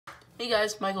Hey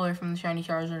guys, Michael here from the Shiny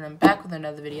Charizard, and I'm back with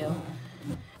another video.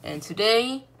 And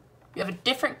today, we have a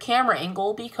different camera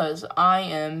angle because I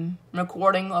am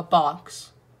recording a box.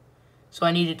 So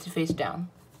I need it to face down.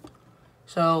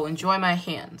 So enjoy my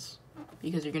hands,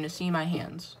 because you're going to see my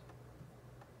hands.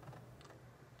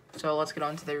 So let's get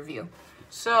on to the review.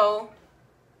 So,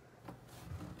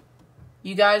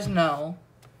 you guys know,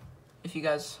 if you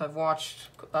guys have watched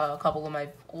a couple of my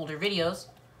older videos,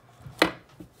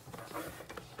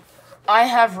 I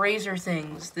have Razer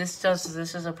things. This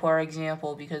is a poor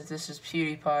example because this is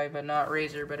PewDiePie, but not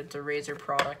Razer, but it's a Razer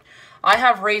product. I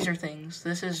have Razer things.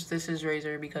 This is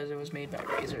Razer because it was made by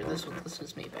Razer. This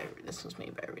was made by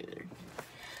Razer.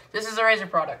 This is a Razer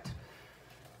product.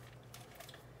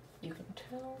 You can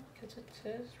tell because it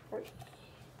says Razer.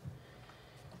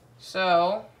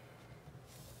 So,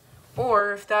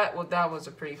 or if that was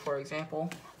a pretty poor example,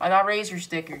 I got Razer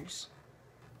stickers.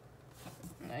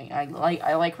 I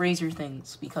like Razer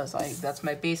things because that's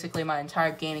basically my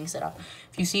entire gaming setup.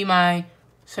 If you see my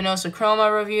Sonosa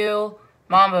Chroma review,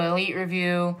 Mamba Elite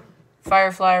review,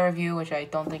 Firefly review, which I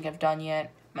don't think I've done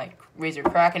yet, my Razer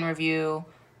Kraken review,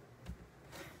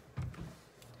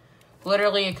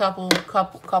 literally a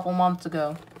couple months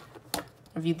ago, I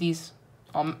reviewed these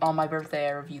on my birthday.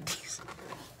 I reviewed these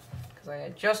because I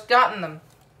had just gotten them.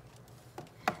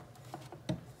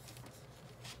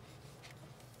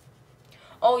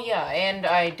 Oh yeah, and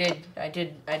I did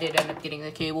end up getting the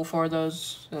cable for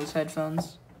those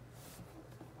headphones.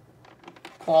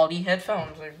 Quality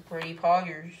headphones, they're pretty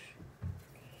poggers.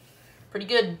 Pretty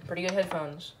good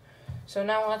headphones. So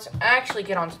now let's actually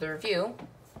get on to the review.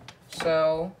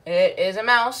 So, it is a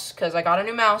mouse, because I got a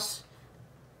new mouse.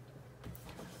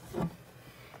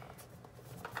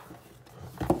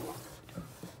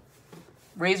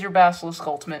 Razer Basilisk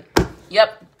Ultimate.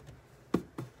 Yep.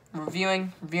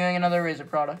 Reviewing another Razer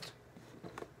product.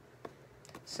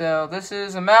 So this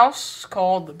is a mouse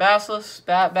called the Basilisk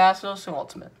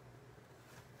Ultimate.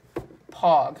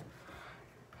 Pog.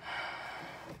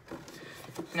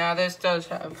 Now this does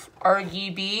have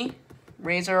RGB,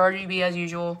 Razer RGB as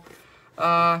usual.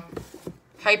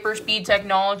 Hyper speed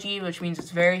technology, which means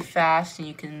it's very fast and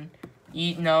you can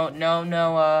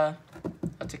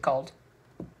what's it called?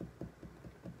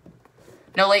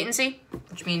 No latency,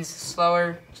 which means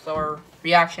slower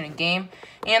reaction in game,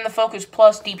 and the Focus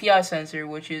Plus DPI sensor,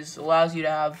 which allows you to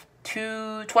have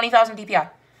 20,000 DPI.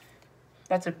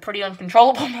 That's a pretty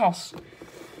uncontrollable mouse.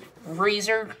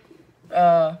 Razer,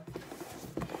 got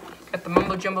the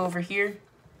mumbo jumbo over here.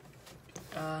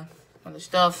 Other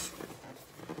stuff.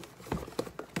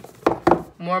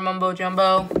 More mumbo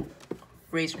jumbo.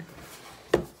 Razer.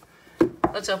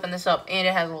 Let's open this up, and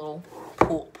it has a little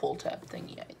pull tab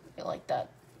thingy. I like that.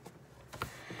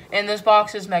 And this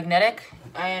box is magnetic,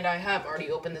 and I have already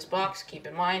opened this box. Keep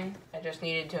in mind, I just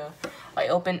needed to.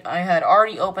 I had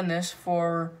already opened this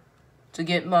to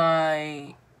get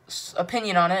my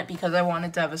opinion on it because I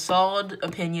wanted to have a solid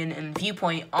opinion and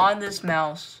viewpoint on this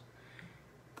mouse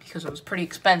because it was pretty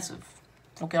expensive.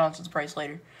 We'll get on to the price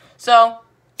later. So,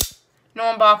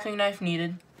 no unboxing knife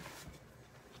needed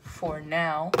for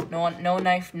now. No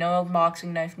unboxing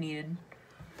knife needed.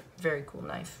 Very cool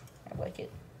knife. I like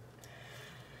it.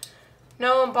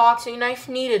 No unboxing knife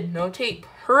needed. No tape.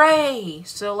 Hooray!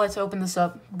 So let's open this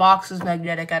up. Box is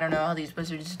magnetic. I don't know how these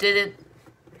wizards did it.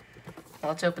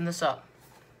 Let's open this up.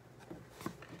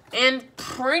 And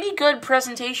pretty good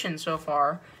presentation so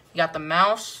far. You got the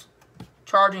mouse,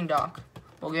 charging dock.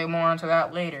 We'll get more onto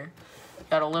that later.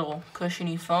 Got a little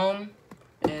cushiony foam,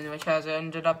 which has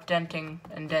ended up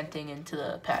indenting into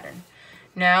the pattern.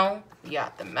 Now, we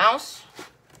got the mouse.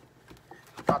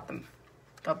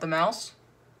 Got the mouse.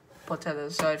 Put that to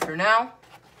the side for now.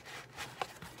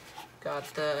 Got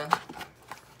the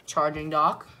charging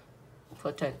dock.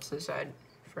 Put that to the side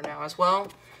for now as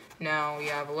well. Now we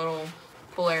have a little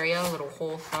pull area, a little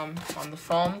hole on the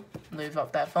foam. Leave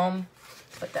up that foam.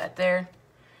 Put that there.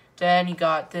 Then you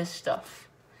got this stuff.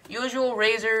 Usual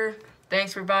Razer.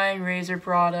 Thanks for buying Razer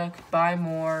product. Buy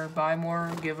more.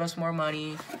 Give us more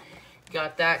money. You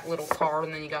got that little card,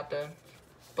 and then you got the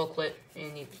booklet,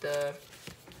 and the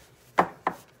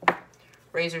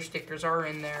Razer stickers are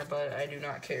in there, but I do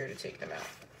not care to take them out.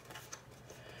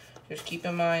 Just keep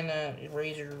in mind that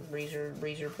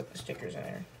Razer put the stickers in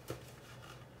there.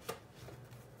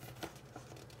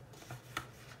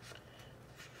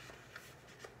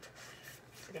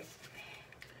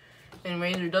 And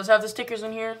Razer does have the stickers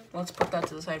in here. Let's put that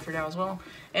to the side for now as well.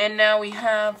 And now we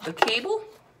have the cable.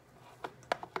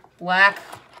 Black,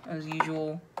 as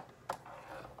usual.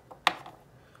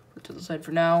 Put to the side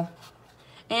for now.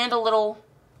 And a little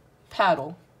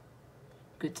paddle.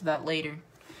 Get to that later.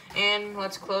 And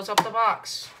let's close up the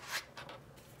box.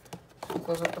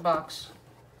 Close up the box.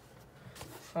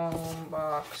 Foam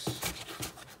box.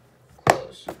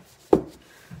 Close.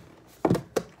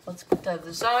 Let's put that to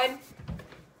the side.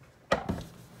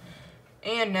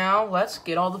 And now let's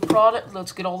get all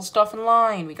the stuff in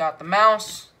line. We got the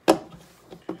mouse,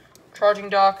 charging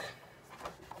dock,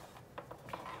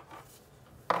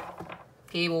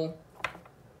 cable,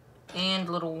 and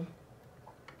little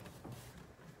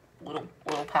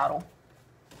paddle.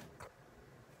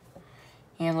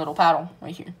 And little paddle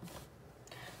right here.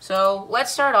 So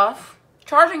let's start off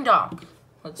charging dock.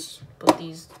 Let's put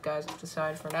these guys to the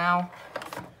side for now.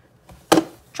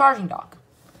 Charging dock.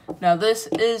 Now this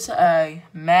is a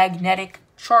magnetic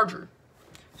charger.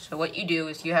 So what you do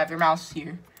is you have your mouse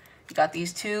here. You got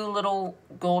these two little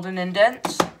golden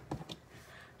indents.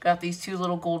 Got these two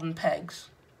little golden pegs.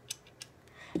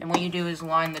 And what you do is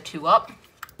line the two up.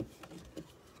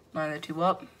 Line the two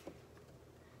up.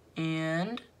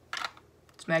 And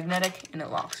it's magnetic and it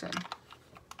locks in.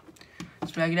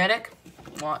 It's magnetic.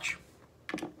 Watch.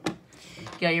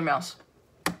 You got your mouse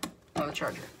on the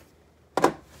charger.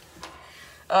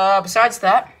 Besides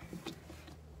that,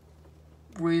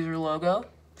 Razer logo.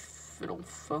 It'll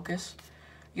focus.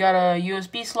 You got a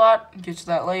USB slot. Get to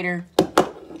that later.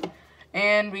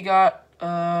 And we got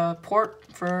a port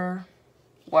for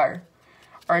wire,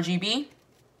 RGB,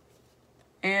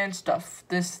 and stuff.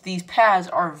 These pads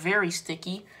are very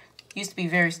sticky. Used to be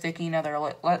very sticky. Now they're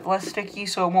less sticky,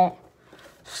 so it won't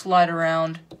slide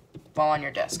around while on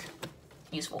your desk.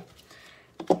 Useful.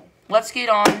 Let's get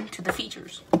on to the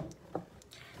features.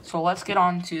 So let's get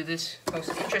on to this most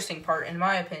interesting part, in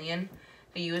my opinion,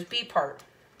 the USB part.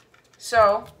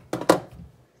 So,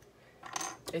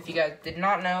 if you guys did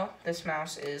not know, this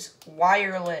mouse is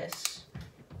wireless.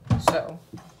 So,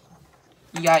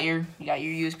 you got your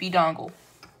USB dongle,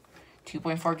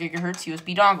 2.4 gigahertz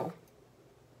USB dongle.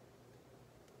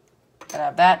 Gotta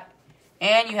have that,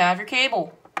 and you have your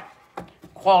cable,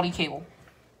 quality cable.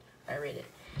 I rate it.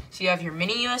 So you have your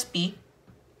mini USB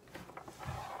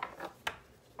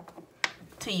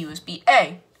to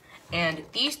USB-A, and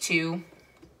these two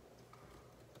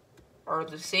are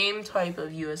the same type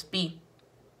of USB.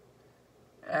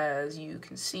 As you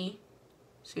can see,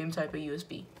 same type of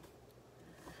USB.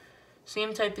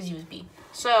 Same type as USB.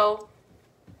 So,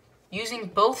 using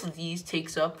both of these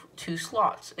takes up 2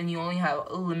 slots, and you only have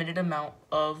a limited amount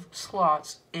of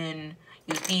slots in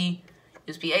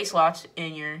USB-A slots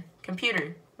in your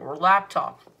computer or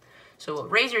laptop. So what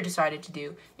Razer decided to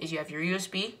do is you have your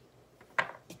USB.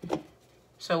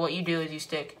 So what you do is you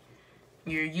stick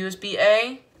your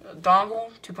USB-A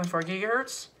dongle, 2.4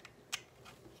 gigahertz,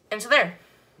 into there.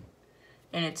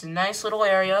 And it's a nice little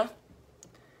area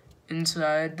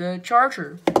inside the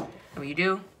charger. And what you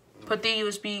do, put the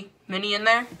USB mini in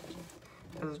there.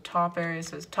 The top area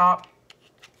says top.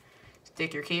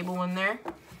 Stick your cable in there.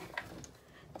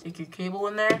 Stick your cable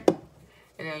in there.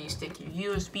 And then you stick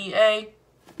your USB-A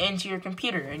into your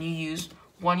computer. And you use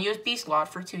 1 USB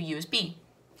slot for 2 USB.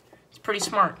 It's pretty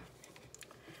smart.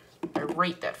 I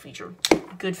rate that feature.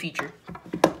 Good feature.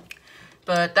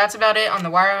 But that's about it on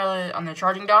the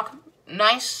charging dock.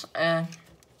 Nice,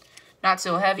 not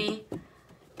so heavy,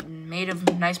 made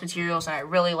of nice materials, and I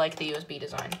really like the USB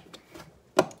design.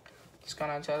 Just going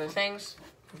on to other things.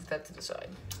 Move that to the side.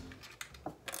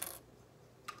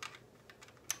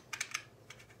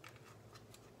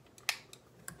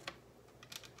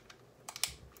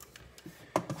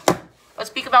 Let's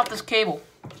speak about this cable.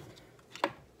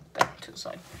 That to the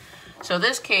side. So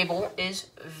this cable is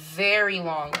very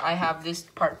long. I have this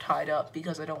part tied up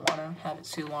because I don't want to have it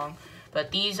too long.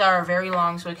 But these are very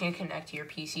long, so it can connect to your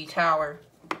PC tower.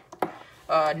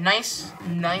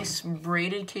 Nice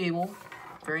braided cable.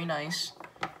 Very nice.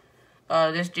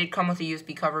 This did come with a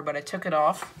USB cover, but I took it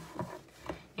off.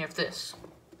 You have this.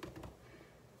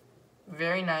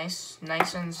 Very nice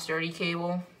and sturdy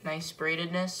cable. Nice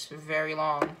braidedness. Very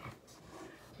long.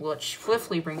 Which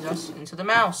swiftly brings us into the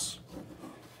mouse.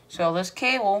 So this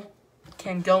cable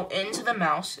can go into the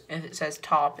mouse. If it says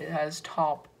top, it has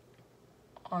top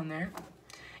on there.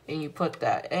 And you put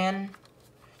that in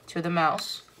to the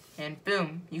mouse. And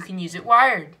boom, you can use it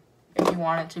wired. If you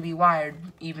want it to be wired,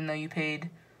 even though you paid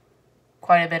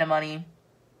quite a bit of money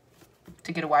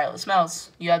to get a wireless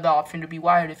mouse, you have the option to be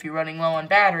wired if you're running low on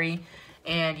battery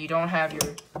and you don't have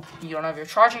your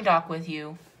charging dock with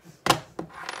you.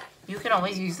 You can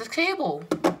always use this cable.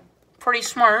 Pretty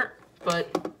smart,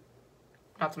 but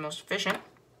not the most efficient.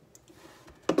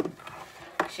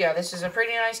 So yeah, this is a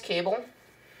pretty nice cable.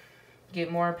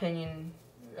 Get more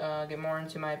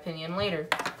into my opinion later.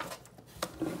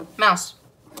 Mouse.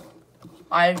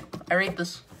 I rate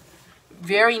this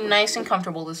very nice and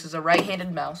comfortable. This is a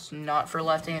right-handed mouse, not for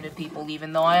left-handed people.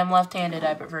 Even though I am left-handed,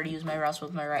 I prefer to use my mouse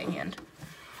with my right hand.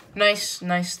 Nice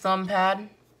thumb pad.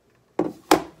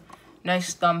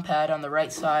 Nice thumb pad on the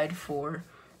right side for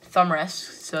thumb rest.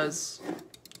 It says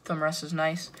thumb rest is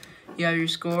nice. You have your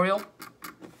scroll wheel,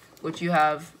 which you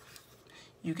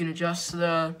can adjust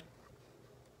the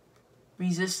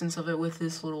resistance of it with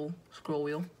this little scroll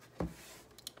wheel.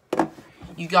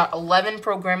 You got 11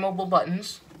 programmable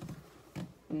buttons.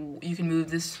 You can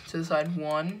move this to the side.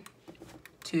 1,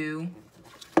 2,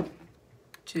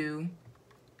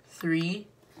 3,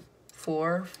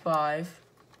 4, 5,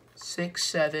 6,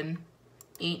 7,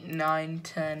 8, 9,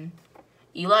 10,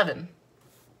 11.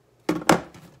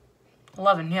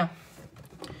 11, yeah.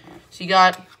 So you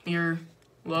got your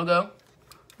logo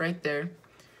right there.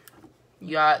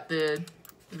 You got the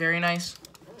very nice,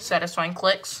 satisfying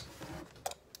clicks.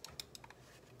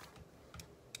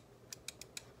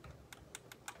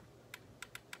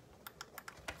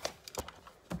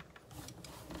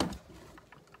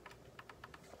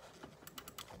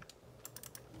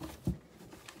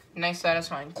 Nice,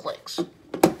 satisfying clicks.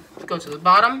 Let's go to the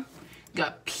bottom. You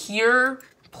got pure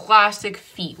plastic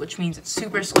feet, which means it's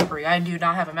super slippery. I do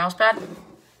not have a mouse pad.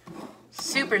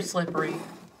 Super slippery.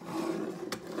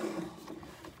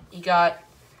 You got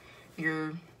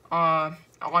your on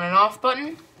and off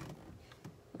button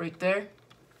right there.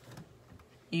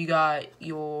 You got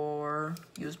your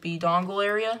USB dongle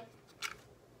area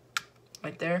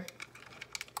right there.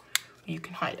 You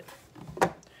can hide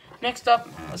it. Next up,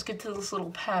 let's get to this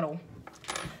little paddle.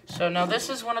 So now this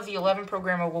is one of the 11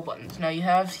 programmable buttons. Now you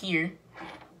have here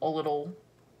a little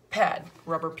pad,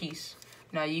 rubber piece.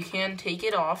 Now you can take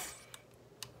it off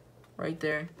right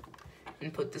there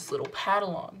and put this little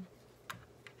paddle on.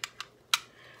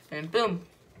 And boom,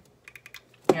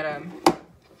 you got a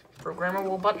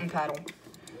programmable button paddle.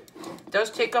 It does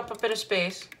take up a bit of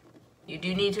space. You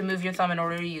do need to move your thumb in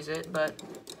order to use it, but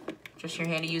just your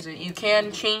hand to use it. You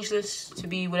can change this to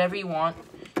be whatever you want.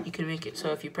 You can make it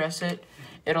so if you press it,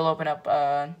 it'll open up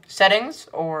settings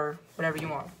or whatever you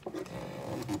want.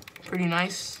 Pretty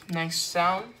nice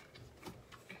sound.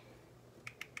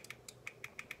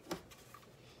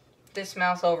 This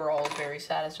mouse overall is very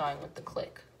satisfying with the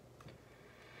click.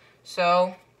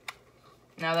 So,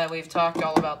 now that we've talked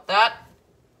all about that,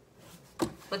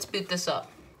 let's boot this up.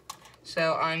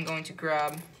 So I'm going to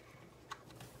grab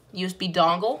USB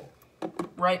dongle,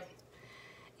 right?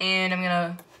 And I'm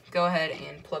gonna go ahead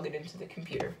and plug it into the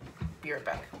computer. Be right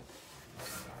back.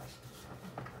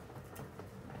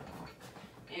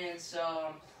 And so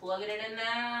I'm plugging it in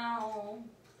now.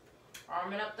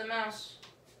 Arming up the mouse.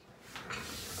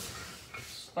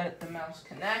 Just let the mouse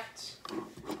connect.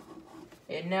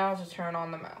 And now to turn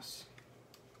on the mouse.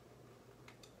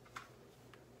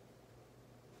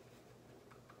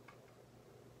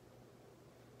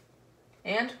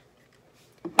 And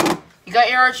you got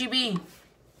your RGB.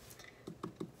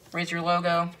 Razer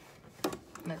logo.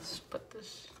 Let's put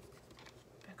this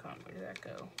back on. Where did that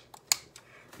go?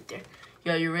 Right there.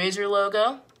 You got your Razer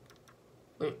logo.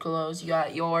 It glows. You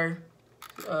got your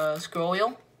scroll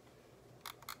wheel.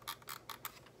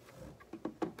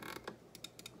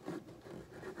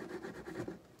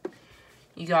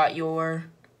 You got your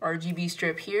RGB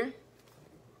strip here.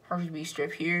 RGB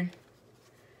strip here.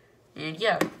 And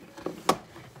yeah.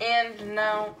 And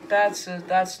now that's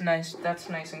nice. That's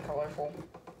nice and colorful.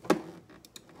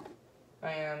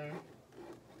 I am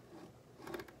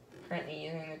currently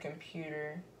using the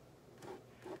computer.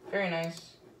 Very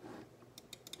nice.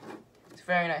 It's a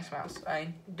very nice mouse.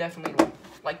 I definitely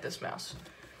like this mouse.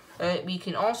 We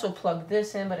can also plug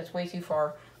this in, but it's way too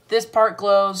far. This part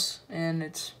glows, and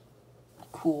it's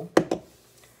cool.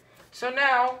 So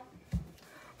now,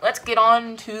 let's get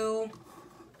on to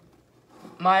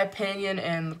my opinion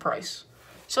and the price.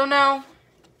 So now,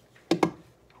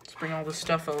 let's bring all this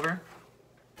stuff over.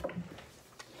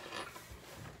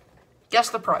 Guess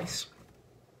the price.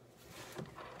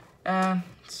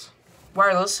 It's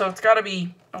wireless, so it's gotta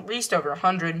be at least over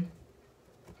 100.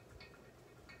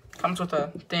 Comes with a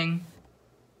thing,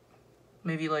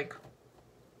 maybe like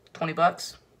 20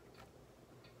 bucks.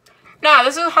 Nah,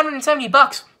 this is 170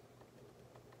 bucks.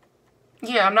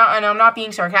 Yeah, I'm not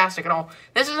being sarcastic at all.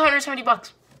 This is 170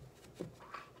 bucks.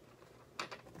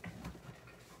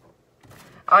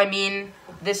 I mean,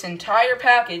 this entire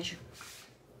package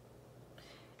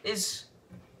is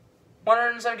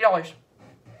 $170.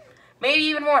 Maybe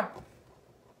even more.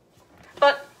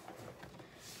 But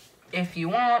if you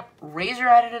want, Razer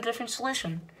added a different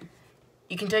solution.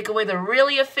 You can take away the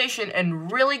really efficient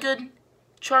and really good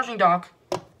charging dock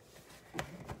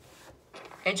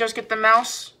and just get the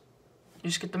mouse. You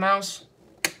just get the mouse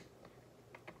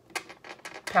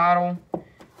paddle,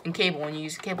 and cable, and you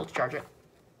use the cable to charge it.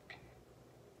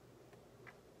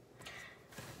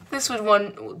 This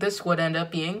would end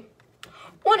up being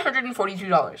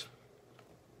 $142.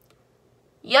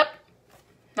 Yep,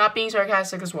 not being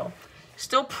sarcastic as well.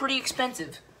 Still pretty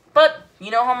expensive. But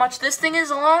you know how much this thing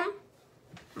is alone?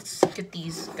 Let's get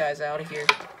these guys out of here.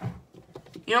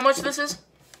 You know how much this is?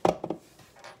 You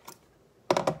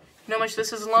know how much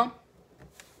this is alone?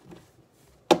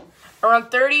 Around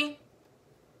 30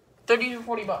 to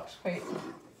 40 bucks. Wait.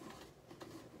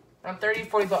 Around 30 to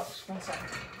 40 bucks. 1 second.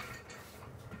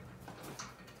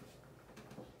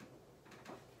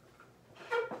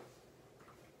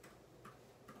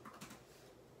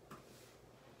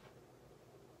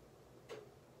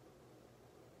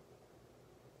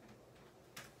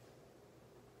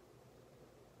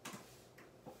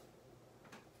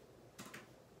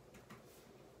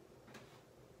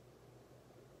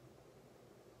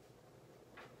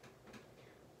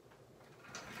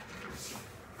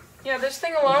 Yeah, this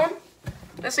thing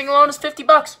alone is 50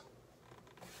 bucks.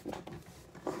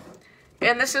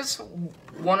 And this is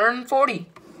 140.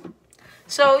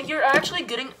 So you're actually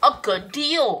getting a good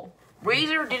deal.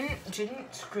 Razer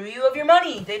didn't screw you of your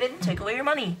money. They didn't take away your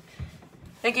money.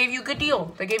 They gave you a good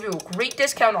deal. They gave you a great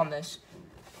discount on this.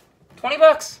 20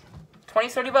 bucks. 20,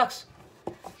 30 bucks.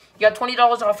 You got $20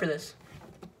 off for this.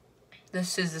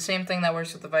 This is the same thing that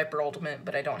works with the Viper Ultimate,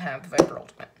 but I don't have the Viper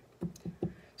Ultimate.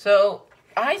 So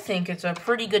I think it's a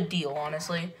pretty good deal,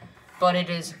 honestly, but it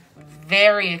is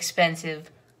very expensive.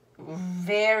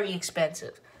 Very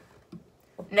expensive.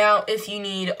 Now, if you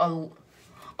need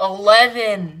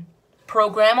 11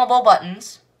 programmable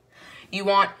buttons, you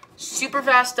want super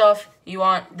fast stuff, you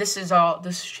want, this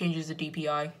changes the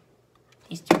DPI,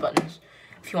 these 2 buttons.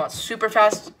 If you want super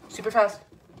fast stuff,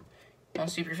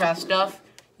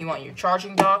 you want your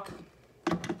charging dock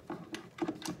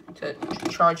to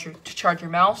charge your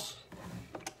mouse.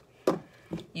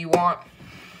 You want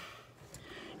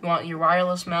your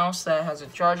wireless mouse that has a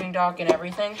charging dock and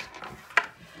everything.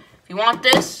 If you want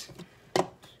this,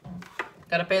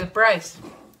 gotta pay the price,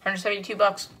 172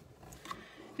 bucks.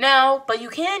 Now, but you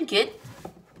can get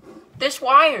this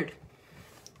wired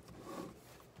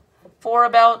for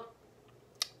about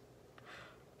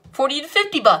 40 to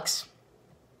 50 bucks.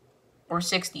 Or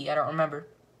 60, I don't remember.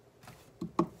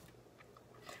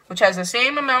 Which has the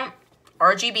same amount,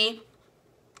 RGB,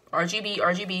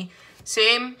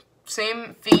 same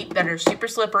feet that are super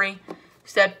slippery,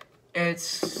 except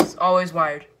it's always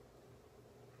wired.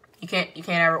 You can't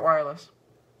have it wireless.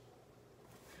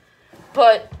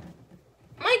 But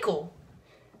Michael,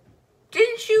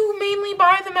 didn't you mainly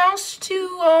buy the mouse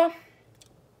to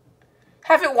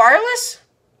have it wireless?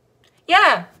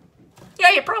 Yeah,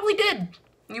 you probably did.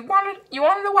 You wanted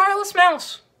a wireless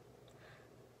mouse.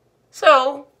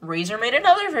 So Razer made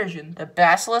another version, the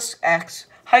Basilisk X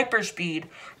Hyperspeed,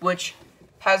 which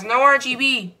has no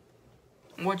RGB,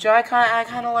 which I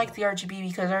kind of like the RGB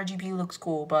because RGB looks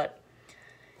cool. But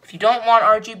if you don't want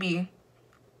RGB,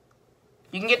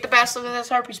 you can get the Basilisk X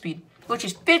Hyperspeed, which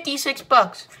is 56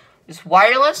 bucks. It's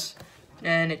wireless,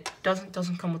 and it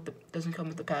doesn't come with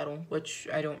the paddle, which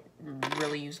I don't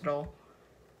really use at all.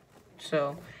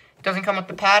 So it doesn't come with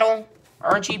the paddle,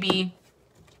 RGB.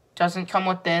 Doesn't come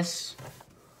with this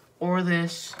or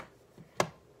this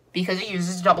because it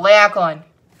uses AA alkaline,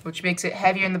 which makes it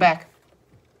heavier in the back.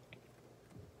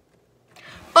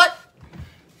 But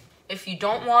if you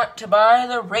don't want to buy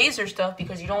the Razer stuff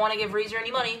because you don't want to give Razer any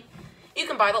money, you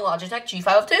can buy the Logitech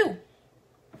G502,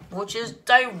 which is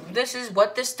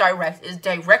what this is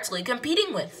directly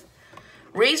competing with.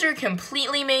 Razer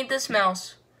completely made this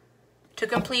mouse to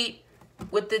compete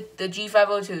with the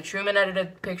G502. Truman edited a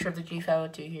picture of the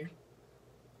G502 here.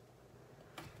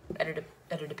 Edited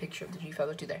a picture of the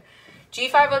G502 there.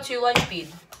 G502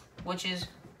 Lightspeed, which is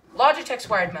Logitech's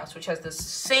wired mouse, which has the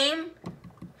same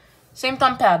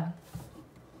thumb pad.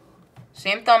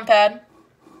 Same thumb pad.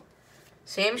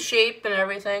 Same shape and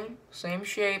everything. Same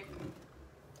shape.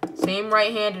 Same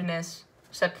right-handedness,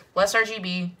 except less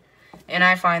RGB. And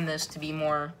I find this to be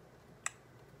more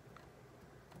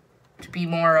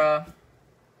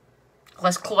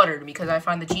less cluttered, because I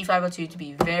find the G502 to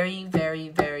be very, very,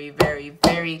 very, very,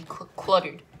 very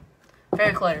cluttered.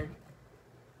 Very cluttered.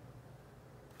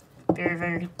 Very,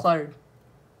 very cluttered.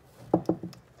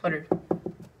 Cluttered.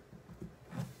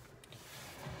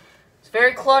 It's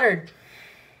very cluttered.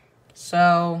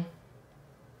 So,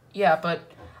 yeah, but,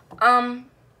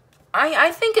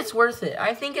 I think it's worth it.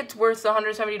 I think it's worth the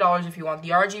 $170 if you want the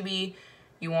RGB,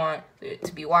 you want it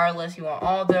to be wireless, you want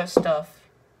all that stuff.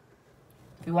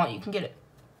 If you want, you can get it.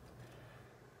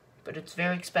 But it's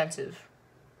very expensive.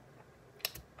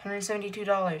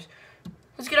 $172.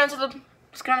 Let's get on to the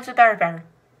battery power.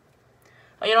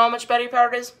 You know how much battery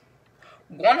power it is?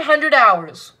 100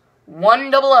 hours.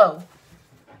 100.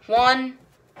 100.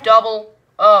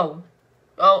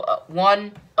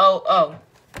 100.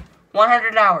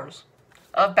 100 hours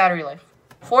of battery life.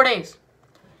 4 days.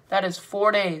 That is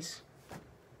 4 days.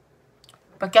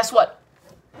 But guess what?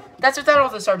 That's without all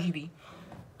this RGB.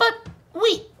 But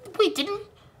wait, didn't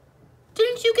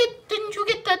you get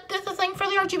the thing for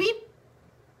the RGB?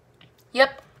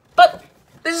 Yep. But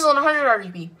this is on 100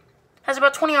 RGB. Has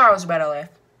about 20 hours of battery life.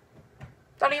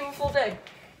 Not even a full day.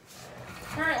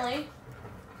 Currently,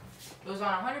 it was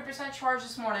on 100% charge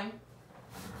this morning.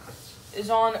 Is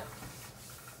on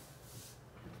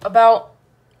about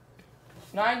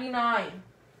 99.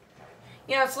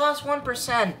 Yeah, it's lost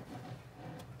 1%.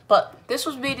 But this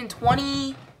was made in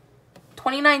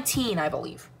 2019, I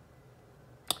believe.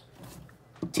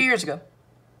 2 years ago.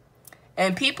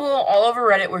 And people all over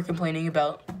Reddit were complaining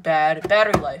about bad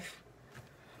battery life.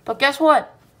 But guess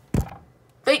what?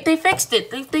 They fixed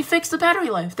it. They fixed the battery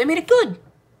life. They made it good.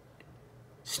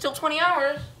 Still 20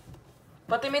 hours.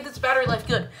 But they made this battery life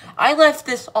good. I left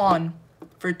this on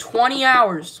for 20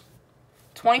 hours.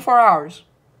 24 hours.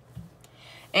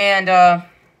 And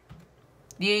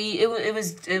it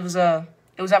was at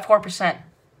 4%.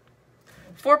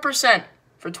 4%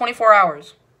 for 24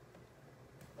 hours.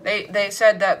 They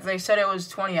said it was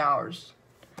 20 hours.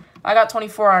 I got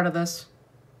 24 out of this.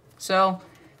 So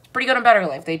it's pretty good on battery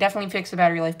life. They definitely fixed the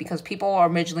battery life because people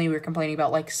originally were complaining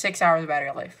about like 6 hours of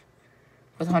battery life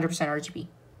with 100% RGB.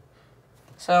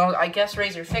 So I guess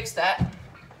Razer fixed that.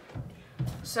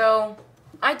 So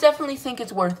I definitely think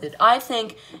it's worth it. I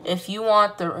think if you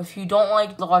don't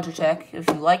like Logitech, if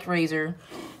you like Razer,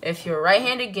 if you're a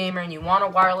right-handed gamer and you want a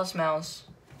wireless mouse,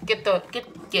 get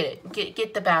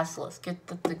the Basilisk,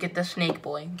 get the Snake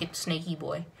Boy, get Snaky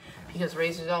Boy, because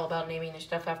Razer's all about naming their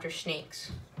stuff after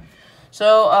snakes.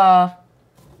 So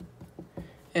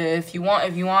if you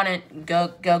want it,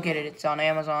 go get it. It's on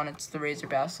Amazon. It's the Razer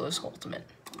Basilisk Ultimate.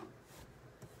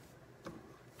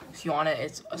 If you want it,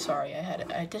 it's sorry,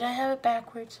 did I have it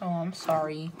backwards? Oh, I'm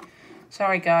sorry.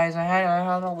 Sorry guys, I had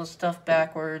all the stuff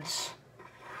backwards.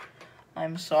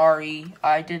 I'm sorry.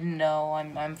 I didn't know.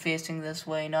 I'm facing this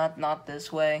way, not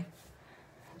this way.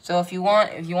 So if you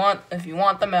want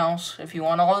the mouse, if you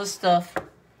want all this stuff,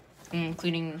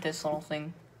 including this little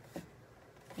thing,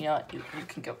 you know, you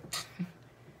can go.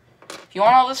 If you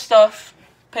want all this stuff,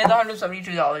 pay the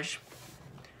 $172.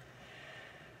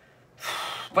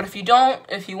 But if you don't,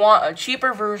 if you want a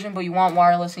cheaper version, but you want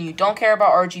wireless and you don't care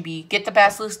about RGB, get the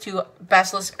Basilisk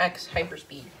X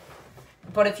Hyperspeed.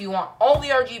 But if you want all the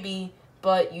RGB,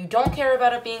 but you don't care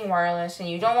about it being wireless and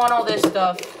you don't want all this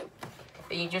stuff,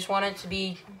 but you just want it to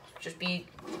be, and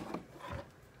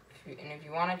if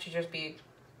you want it to just be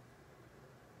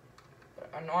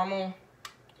a normal,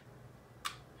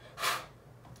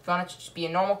 if you want it to just be a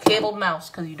normal cabled mouse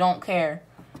because you don't care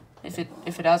if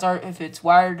it's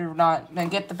wired or not, then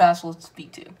get the Basilisk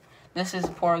V2. This is a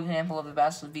poor example of the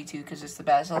Basilisk V2 because it's the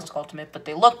Basilisk Ultimate, but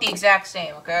they look the exact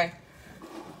same, okay?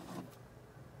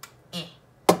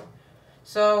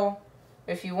 So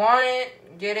if you want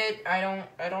it, get it. I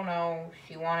don't know. If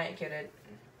you want it, get it.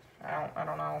 I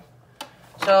don't know.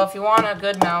 So if you want a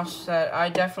good mouse, I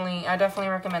definitely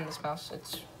recommend this mouse.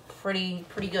 It's pretty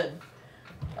good.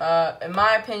 In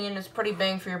my opinion, it's pretty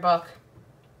bang for your buck.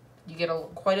 You get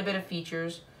quite a bit of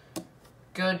features,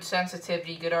 good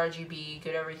sensitivity, good RGB,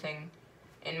 good everything.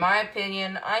 In my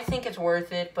opinion, I think it's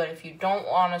worth it, but if you don't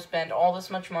want to spend all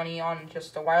this much money on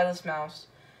just a wireless mouse,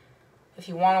 if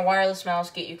you want a wireless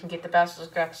mouse, you can get the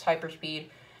Basilisk X Hyperspeed,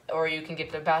 or you can get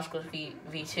the Basilisk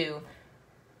V2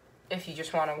 if you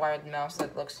just want a wired mouse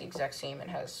that looks the exact same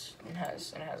and has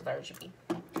the RGB.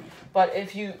 But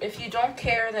if you don't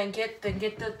care, then get this.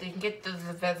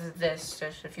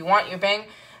 If you want your bang.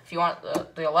 If you want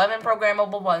the 11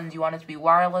 programmable buttons, you want it to be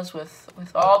wireless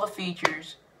with all the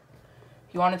features.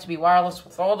 If you want it to be wireless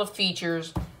with all the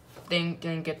features,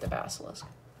 then get the Basilisk.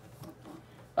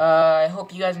 I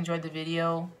hope you guys enjoyed the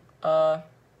video. Roll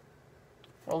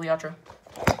the outro.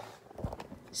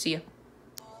 See ya.